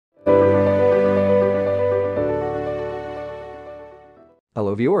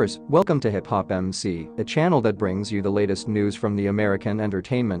fellow viewers, welcome to Hip Hop MC, a channel that brings you the latest news from the American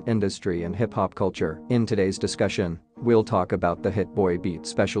entertainment industry and hip-hop culture. In today's discussion, we'll talk about the Hit-Boy beat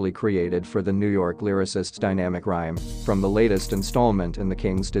specially created for the New York lyricist's dynamic rhyme from the latest installment in the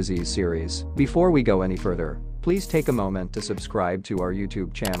King's Disease series. Before we go any further, please take a moment to subscribe to our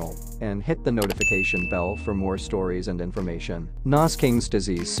YouTube channel and hit the notification bell for more stories and information. Nas' King's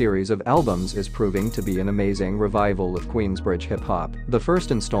Disease series of albums is proving to be an amazing revival of Queensbridge hip-hop. The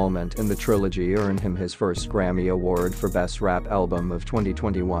first installment in the trilogy earned him his first Grammy Award for Best Rap Album of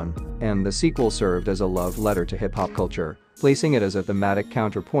 2021, and the sequel served as a love letter to hip-hop culture, placing it as a thematic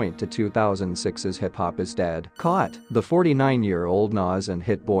counterpoint to 2006's Hip Hop is Dead. Caught. The 49-year-old Nas and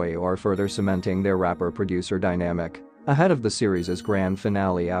Hit-Boy are further cementing their rapper-producer dynamic ahead of the series' grand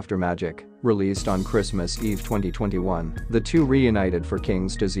finale After Magic, released on Christmas Eve 2021. The two reunited for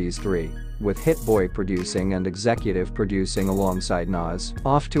King's Disease 3, with Hit-Boy producing and executive producing alongside Nas.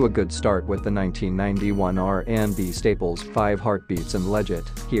 Off to a good start with the 1991 R&B staples 5 Heartbeats and Legit.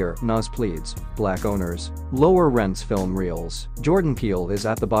 Here, Nas pleads, black owners, lower rents film reels. Jordan Peele is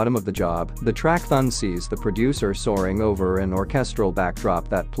at the bottom of the job. The track Thun sees the producer soaring over an orchestral backdrop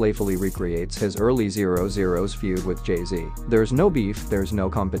that playfully recreates his early 00's feud with Jay-Z. There's no beef, there's no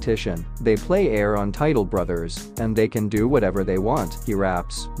competition. They play air on Title Brothers, and they can do whatever they want, he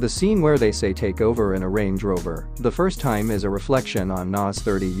raps. The scene where they say take over in a Range Rover, the first time, is a reflection on Nas'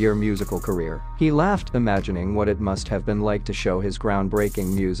 30-year musical career. He laughed, imagining what it must have been like to show his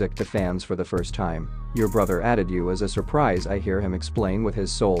groundbreaking music to fans for the first time. Your brother added you as a surprise, I hear him explain with his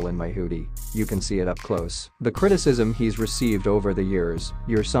soul in my hoodie. You can see it up close. The criticism he's received over the years,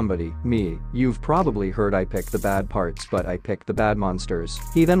 you're somebody, me, you've probably heard I pick the bad parts but I pick the bad monsters.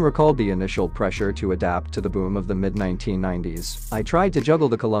 He then recalled the initial pressure to adapt to the boom of the mid-1990s. I tried to juggle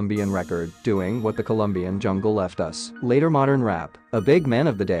the Colombian record, doing what the Colombian jungle left us. Later modern rap. A big man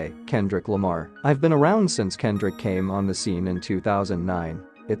of the day, Kendrick Lamar. I've been around since Kendrick came on the scene in 2009.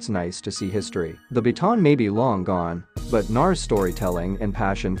 It's nice to see history. The baton may be long gone, but Nas' storytelling and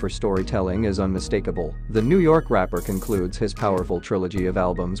passion for storytelling is unmistakable. The New York rapper concludes his powerful trilogy of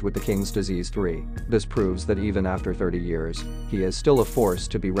albums with the King's Disease 3. This proves that even after 30 years, he is still a force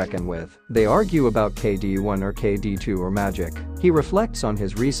to be reckoned with. They argue about KD1 or KD2 or Magic. He reflects on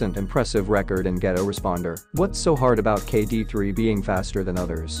his recent impressive record in Ghetto Responder. What's so hard about KD3 being faster than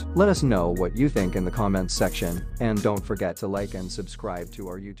others? Let us know what you think in the comments section, and don't forget to like and subscribe to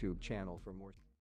our YouTube channel for more.